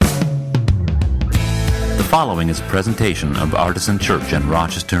following is a presentation of Artisan Church in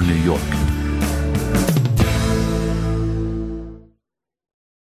Rochester, New York.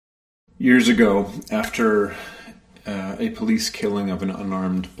 Years ago, after a police killing of an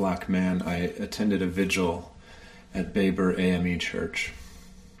unarmed black man, I attended a vigil at Baber AME Church.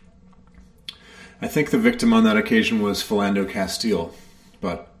 I think the victim on that occasion was Philando Castile,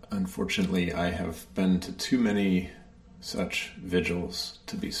 but unfortunately I have been to too many such vigils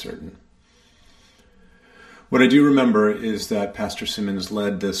to be certain. What I do remember is that Pastor Simmons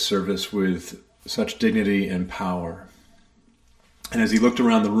led this service with such dignity and power. And as he looked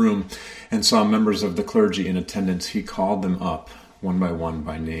around the room and saw members of the clergy in attendance, he called them up one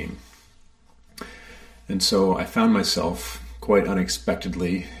by name. And so I found myself, quite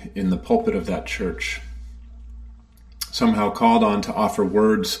unexpectedly, in the pulpit of that church, somehow called on to offer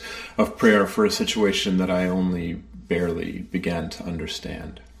words of prayer for a situation that I only barely began to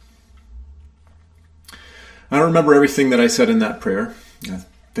understand. I don't remember everything that I said in that prayer. I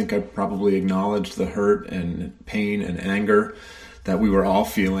think I probably acknowledged the hurt and pain and anger that we were all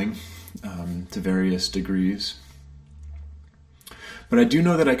feeling to various degrees. But I do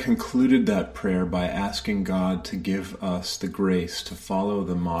know that I concluded that prayer by asking God to give us the grace to follow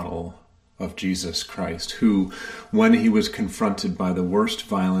the model of Jesus Christ, who, when he was confronted by the worst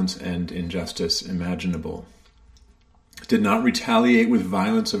violence and injustice imaginable, did not retaliate with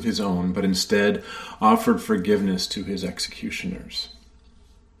violence of his own, but instead offered forgiveness to his executioners.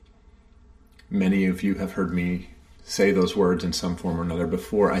 Many of you have heard me say those words in some form or another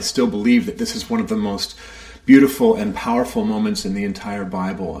before. I still believe that this is one of the most beautiful and powerful moments in the entire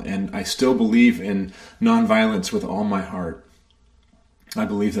Bible, and I still believe in nonviolence with all my heart. I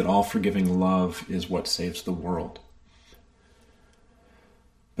believe that all forgiving love is what saves the world.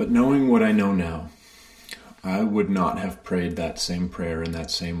 But knowing what I know now, I would not have prayed that same prayer in that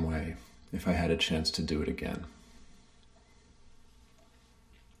same way if I had a chance to do it again.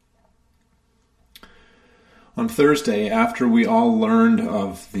 On Thursday, after we all learned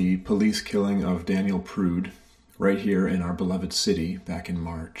of the police killing of Daniel Prude, right here in our beloved city back in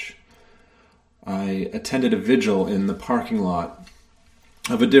March, I attended a vigil in the parking lot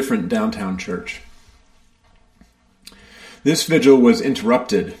of a different downtown church. This vigil was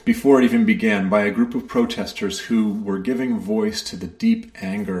interrupted before it even began by a group of protesters who were giving voice to the deep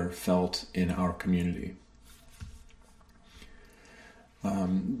anger felt in our community.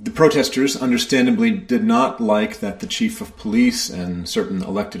 The protesters understandably did not like that the chief of police and certain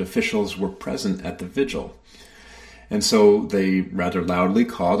elected officials were present at the vigil. And so they rather loudly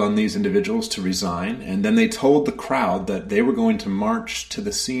called on these individuals to resign, and then they told the crowd that they were going to march to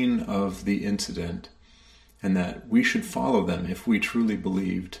the scene of the incident and that we should follow them if we truly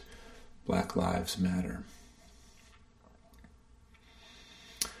believed Black Lives Matter.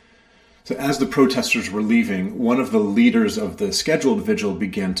 So as the protesters were leaving, one of the leaders of the scheduled vigil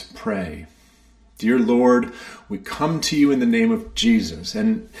began to pray. Dear Lord, we come to you in the name of Jesus.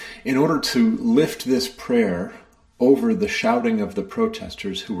 And in order to lift this prayer over the shouting of the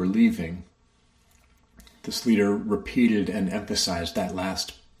protesters who were leaving, this leader repeated and emphasized that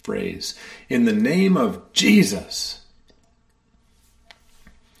last phrase, in the name of Jesus.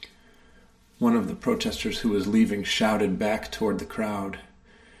 One of the protesters who was leaving shouted back toward the crowd,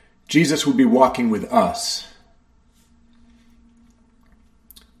 Jesus will be walking with us.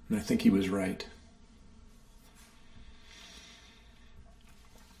 And I think he was right.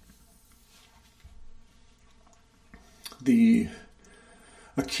 The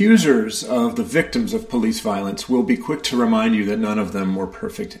accusers of the victims of police violence will be quick to remind you that none of them were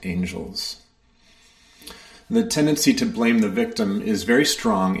perfect angels. The tendency to blame the victim is very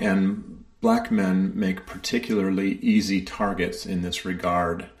strong, and black men make particularly easy targets in this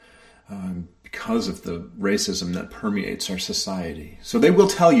regard because of the racism that permeates our society. So they will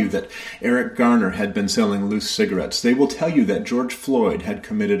tell you that Eric Garner had been selling loose cigarettes. They will tell you that George Floyd had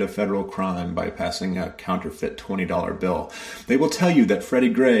committed a federal crime by passing a counterfeit $20 bill. They will tell you that Freddie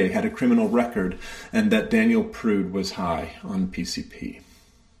Gray had a criminal record and that Daniel Prude was high on PCP.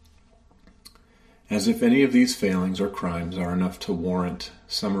 As if any of these failings or crimes are enough to warrant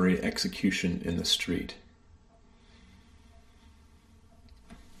summary execution in the street.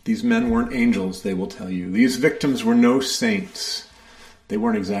 These men weren't angels, they will tell you. These victims were no saints. They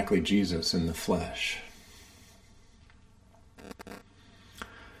weren't exactly Jesus in the flesh.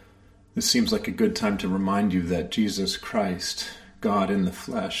 This seems like a good time to remind you that Jesus Christ, God in the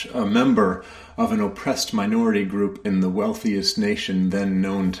flesh, a member of an oppressed minority group in the wealthiest nation then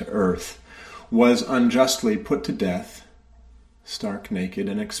known to earth, was unjustly put to death, stark naked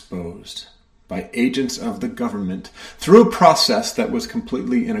and exposed, by agents of the government through a process that was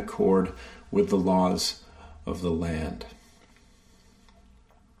completely in accord with the laws of the land.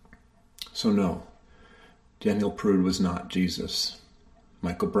 So no, Daniel Prude was not Jesus.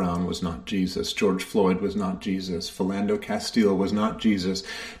 Michael Brown was not Jesus. George Floyd was not Jesus. Philando Castile was not Jesus.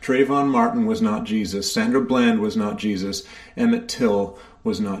 Trayvon Martin was not Jesus. Sandra Bland was not Jesus. Emmett Till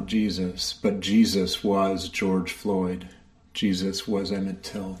was not Jesus. But Jesus was George Floyd. Jesus was Emmett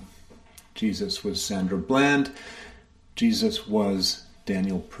Till. Jesus was Sandra Bland. Jesus was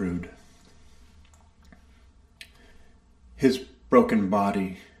Daniel Prude. His broken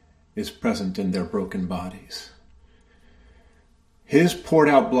body is present in their broken bodies. His poured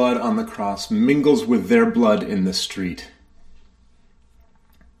out blood on the cross mingles with their blood in the street.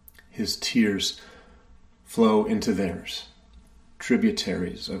 His tears flow into theirs,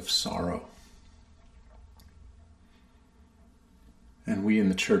 tributaries of sorrow. And we in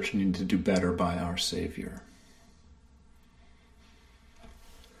the church need to do better by our Savior.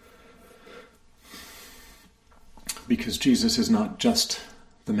 Because Jesus is not just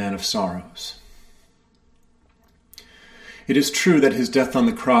the man of sorrows. It is true that his death on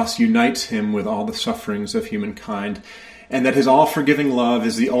the cross unites him with all the sufferings of humankind, and that his all-forgiving love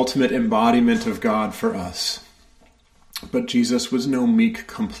is the ultimate embodiment of God for us. But Jesus was no meek,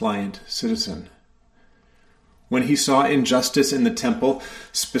 compliant citizen. When he saw injustice in the temple,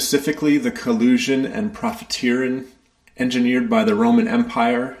 specifically the collusion and profiteering engineered by the Roman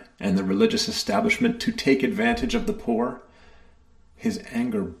Empire and the religious establishment to take advantage of the poor, his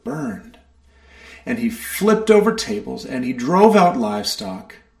anger burned. And he flipped over tables, and he drove out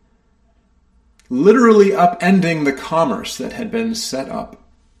livestock, literally upending the commerce that had been set up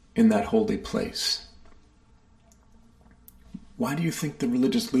in that holy place. Why do you think the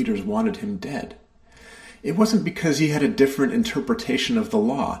religious leaders wanted him dead? It wasn't because he had a different interpretation of the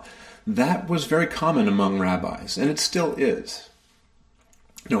law. That was very common among rabbis, and it still is.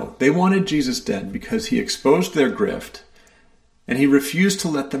 No, they wanted Jesus dead because he exposed their grift, and he refused to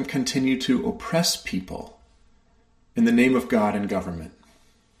let them continue to oppress people in the name of God and government.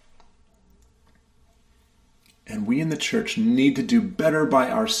 And we in the church need to do better by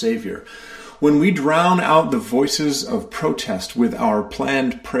our Savior. When we drown out the voices of protest with our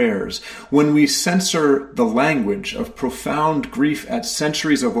planned prayers, when we censor the language of profound grief at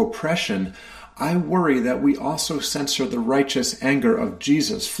centuries of oppression, I worry that we also censor the righteous anger of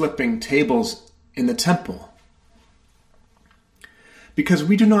Jesus flipping tables in the temple. Because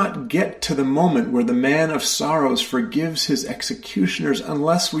we do not get to the moment where the man of sorrows forgives his executioners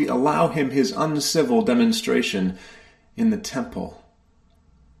unless we allow him his uncivil demonstration in the temple,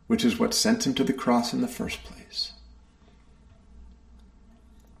 which is what sent him to the cross in the first place.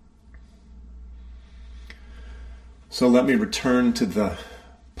 So let me return to the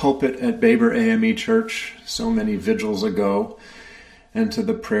pulpit at Baber AME Church so many vigils ago, and to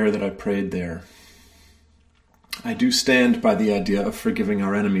the prayer that I prayed there. I do stand by the idea of forgiving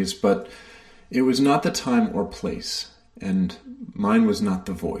our enemies, but it was not the time or place, and mine was not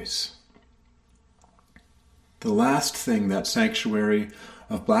the voice. The last thing that sanctuary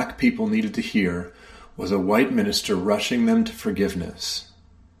of black people needed to hear was a white minister rushing them to forgiveness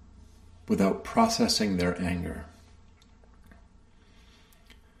without processing their anger.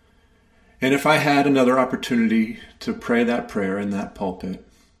 And if I had another opportunity to pray that prayer in that pulpit,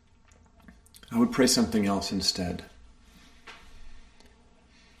 I would pray something else instead.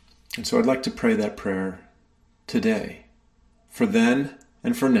 And so I'd like to pray that prayer today, for then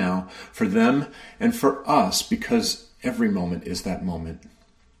and for now, for them and for us, because every moment is that moment.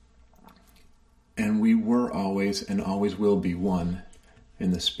 And we were always and always will be one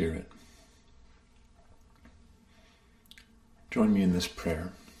in the Spirit. Join me in this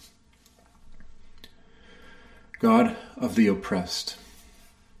prayer. God of the oppressed,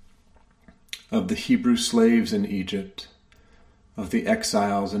 of the Hebrew slaves in Egypt, of the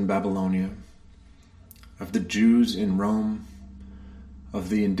exiles in Babylonia, of the Jews in Rome, of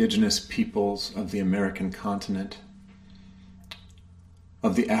the indigenous peoples of the American continent,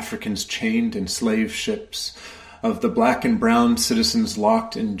 of the Africans chained in slave ships, of the black and brown citizens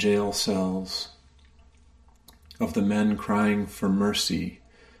locked in jail cells, of the men crying for mercy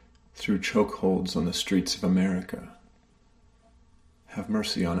through chokeholds on the streets of America. Have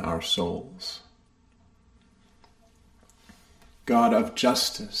mercy on our souls. God of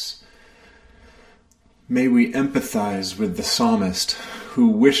justice, may we empathize with the psalmist who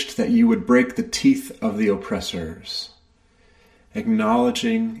wished that you would break the teeth of the oppressors,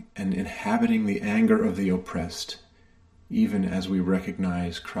 acknowledging and inhabiting the anger of the oppressed, even as we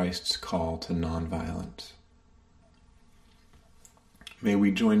recognize Christ's call to nonviolence. May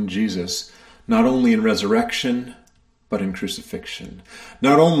we join Jesus not only in resurrection, but in crucifixion,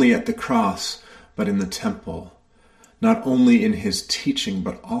 not only at the cross, but in the temple, not only in his teaching,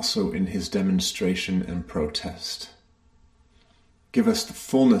 but also in his demonstration and protest. Give us the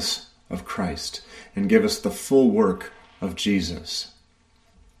fullness of Christ, and give us the full work of Jesus.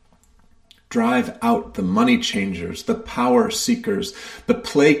 Drive out the money changers, the power seekers, the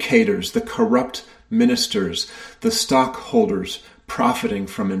placaters, the corrupt ministers, the stockholders profiting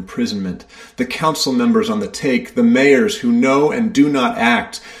from imprisonment, the council members on the take, the mayors who know and do not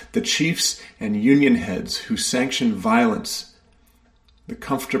act, the chiefs and union heads who sanction violence, the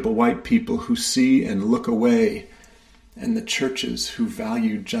comfortable white people who see and look away, and the churches who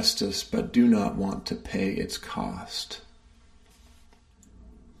value justice but do not want to pay its cost.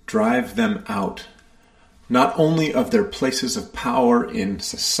 Drive them out, not only of their places of power in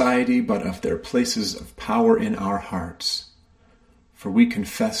society, but of their places of power in our hearts. For we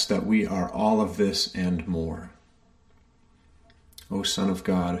confess that we are all of this and more. O Son of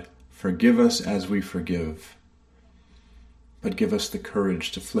God, forgive us as we forgive, but give us the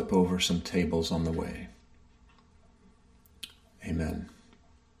courage to flip over some tables on the way. Amen.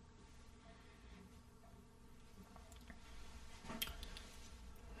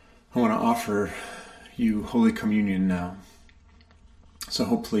 I want to offer you Holy Communion now. So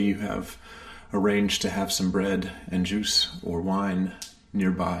hopefully you have arranged to have some bread and juice or wine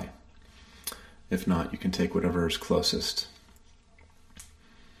nearby. If not, you can take whatever is closest.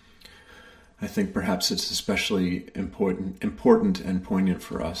 I think perhaps it's especially important and poignant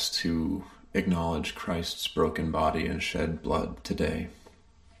for us to acknowledge Christ's broken body and shed blood today.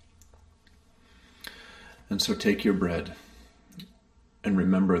 And so take your bread and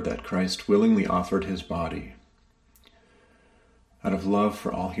remember that Christ willingly offered his body out of love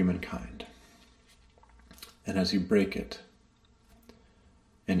for all humankind. And as you break it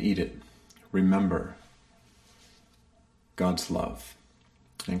and eat it, remember God's love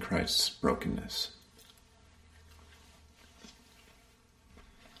and Christ's brokenness.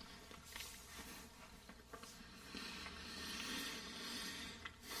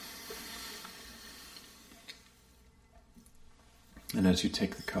 And as you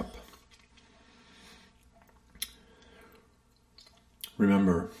take the cup,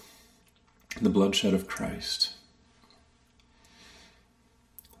 remember the bloodshed of Christ,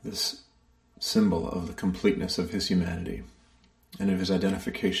 this symbol of the completeness of his humanity and of his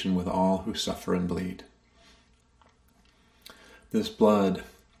identification with all who suffer and bleed. This blood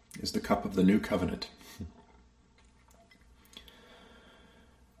is the cup of the new covenant.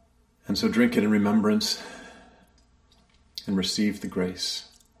 And so drink it in remembrance and receive the grace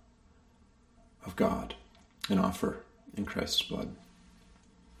of God and offer in Christ's blood.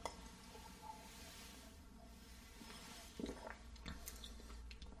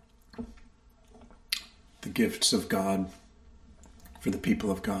 The gifts of God for the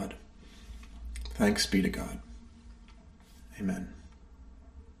people of God. Thanks be to God. Amen.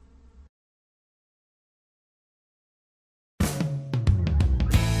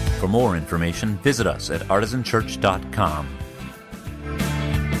 For more information, visit us at artisanchurch.com.